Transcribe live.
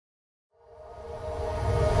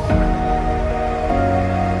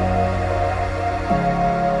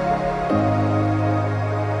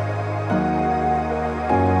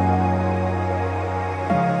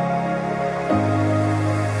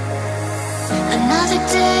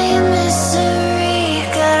perfect day of misery.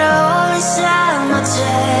 Got a hole inside my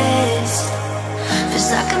chest.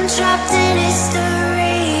 Feels like I'm trapped in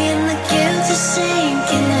history, and the guilt is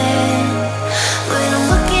sinking in. When I'm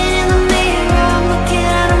looking in the mirror, I'm looking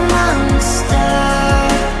at a monster,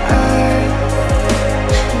 and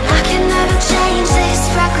I can never change this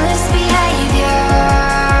reckless behavior.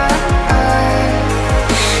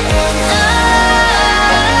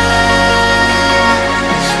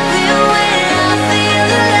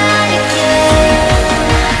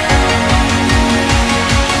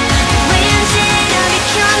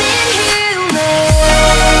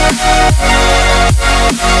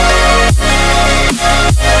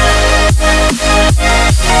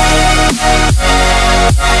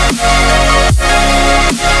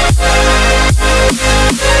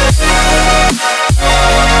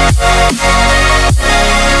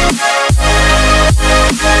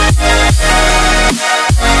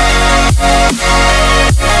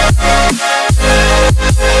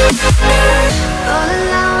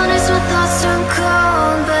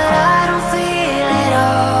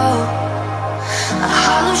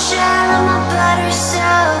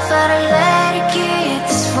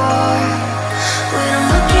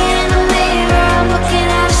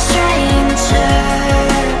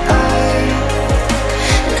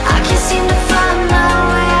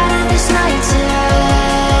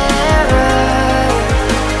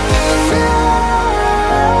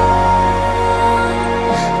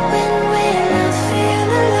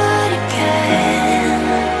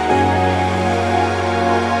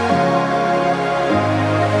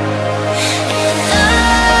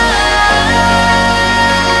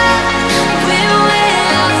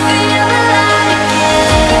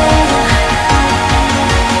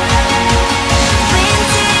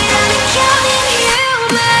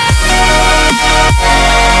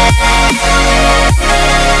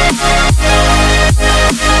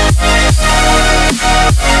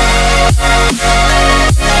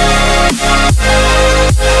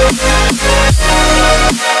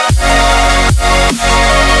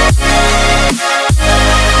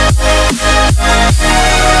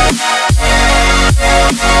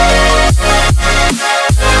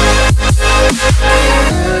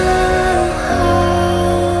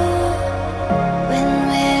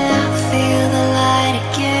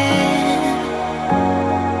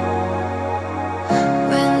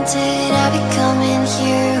 Did I become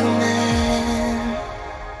inhuman?